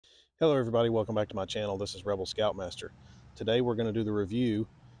Hello everybody, welcome back to my channel. This is Rebel Scoutmaster. Today we're going to do the review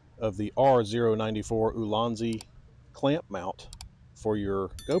of the R094 Ulanzi clamp mount for your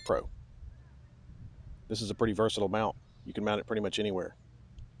GoPro. This is a pretty versatile mount. You can mount it pretty much anywhere.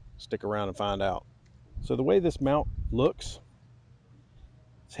 Stick around and find out. So the way this mount looks,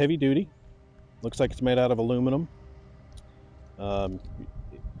 it's heavy duty. Looks like it's made out of aluminum.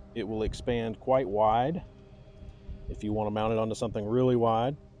 It will expand quite wide if you want to mount it onto something really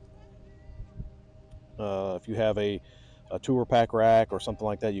wide. If you have a tour pack rack or something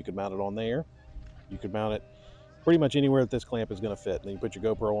like that, you could mount it on there. You could mount it pretty much anywhere that this clamp is going to fit. And then you put your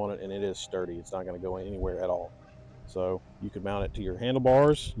GoPro on it and it is sturdy. It's not going to go anywhere at all. So you could mount it to your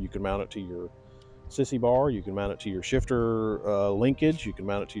handlebars. You can mount it to your sissy bar. You can mount it to your shifter linkage. You can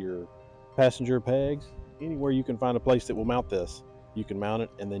mount it to your passenger pegs. Anywhere you can find a place that will mount this, you can mount it.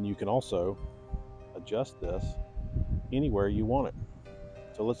 And then you can also adjust this anywhere you want it.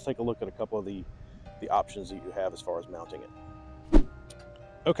 So let's take a look at a couple of the options that you have as far as mounting it.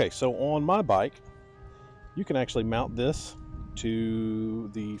 Okay, so on my bike, you can actually mount this to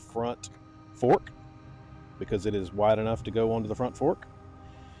the front fork because it is wide enough to go onto the front fork.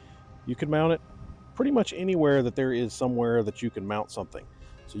 You can mount it pretty much anywhere that there is somewhere that you can mount something.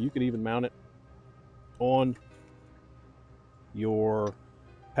 So you could even mount it on your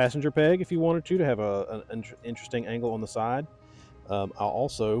passenger peg if you wanted to have an interesting angle on the side. I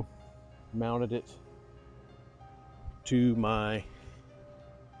also mounted it to my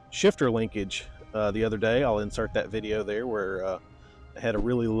shifter linkage the other day. I'll insert that video there where I had a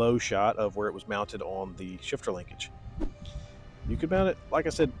really low shot of where it was mounted on the shifter linkage. You could mount it, like I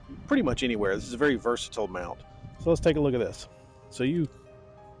said, pretty much anywhere. This is a very versatile mount. So let's take a look at this. So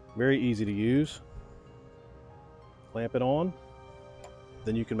very easy to use. Clamp it on.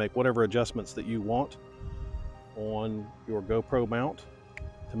 Then you can make whatever adjustments that you want on your GoPro mount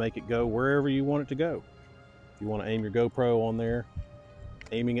to make it go wherever you want it to go. If you want to aim your GoPro on there,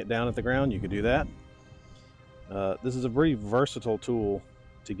 aiming it down at the ground, you could do that. This is a very versatile tool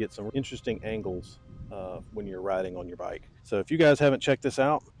to get some interesting angles when you're riding on your bike. So if you guys haven't checked this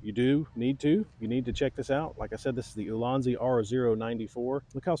out, you need to check this out. Like I said, this is the Ulanzi R094.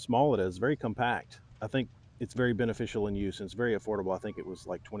 Look how small it is, very compact. I think it's very beneficial in use and it's very affordable. I think it was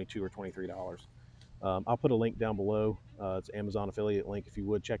like $22 or $23. I'll put a link down below. It's an Amazon affiliate link if you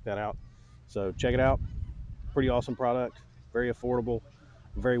would check that out. So check it out. Pretty awesome product, very affordable,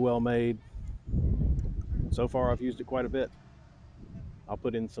 very well made. So far I've used it quite a bit. I'll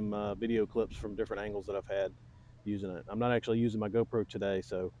put in some video clips from different angles that I've had using it. I'm not actually using my GoPro today,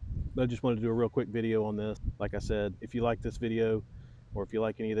 so I just wanted to do a real quick video on this. Like I said, if you like this video or if you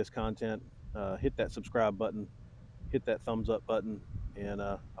like any of this content, hit that subscribe button, hit that thumbs up button, and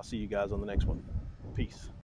I'll see you guys on the next one. Peace.